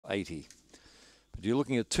$1.80. But you're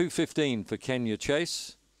looking at $2.15 for Kenya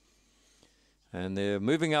Chase. And they're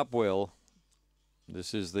moving up well.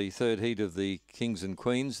 This is the third heat of the Kings and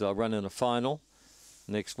Queens. They'll run in a final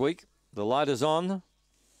next week. The light is on.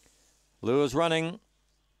 Lures running.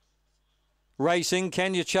 Racing,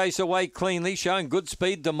 Kenya Chase away cleanly, showing good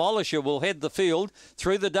speed. Demolisher will head the field.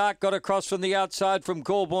 Through the dark, got across from the outside from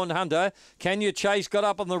Corborn Hunter. Kenya Chase got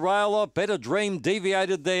up on the rail off. Better Dream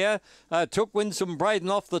deviated there. Took Winsome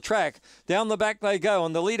Braden off the track. Down the back they go,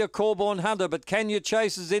 and the leader Corborn Hunter, but Kenya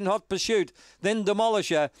Chase is in hot pursuit. Then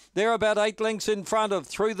Demolisher. They're about 8 lengths in front of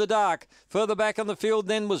Through the Dark. Further back on the field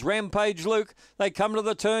then was Rampage Luke. They come to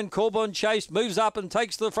the turn. Corborn Chase moves up and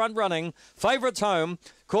takes the front running. Favourites home.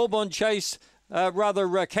 Corborn Chase,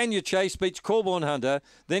 Kenya Chase beats Corborn Hunter.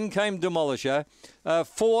 Then came Demolisher.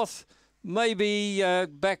 Fourth, maybe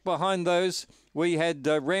back behind those, we had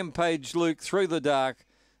Rampage Luke, Through the Dark,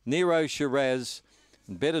 Nero Shiraz.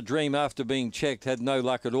 Better Dream, after being checked, had no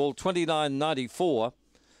luck at all. $29.94.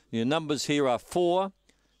 Your numbers here are 4,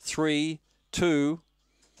 3, 2,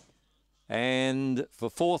 and for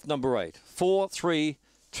fourth, number 8. 4, 3,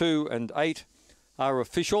 2, and 8 are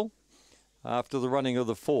official after the running of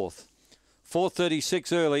the fourth.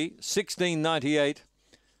 4.36 early, 16.98,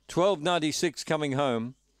 12.96 coming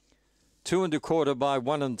home, 2 1/4 by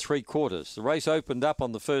 1 3/4. The race opened up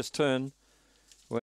on the first turn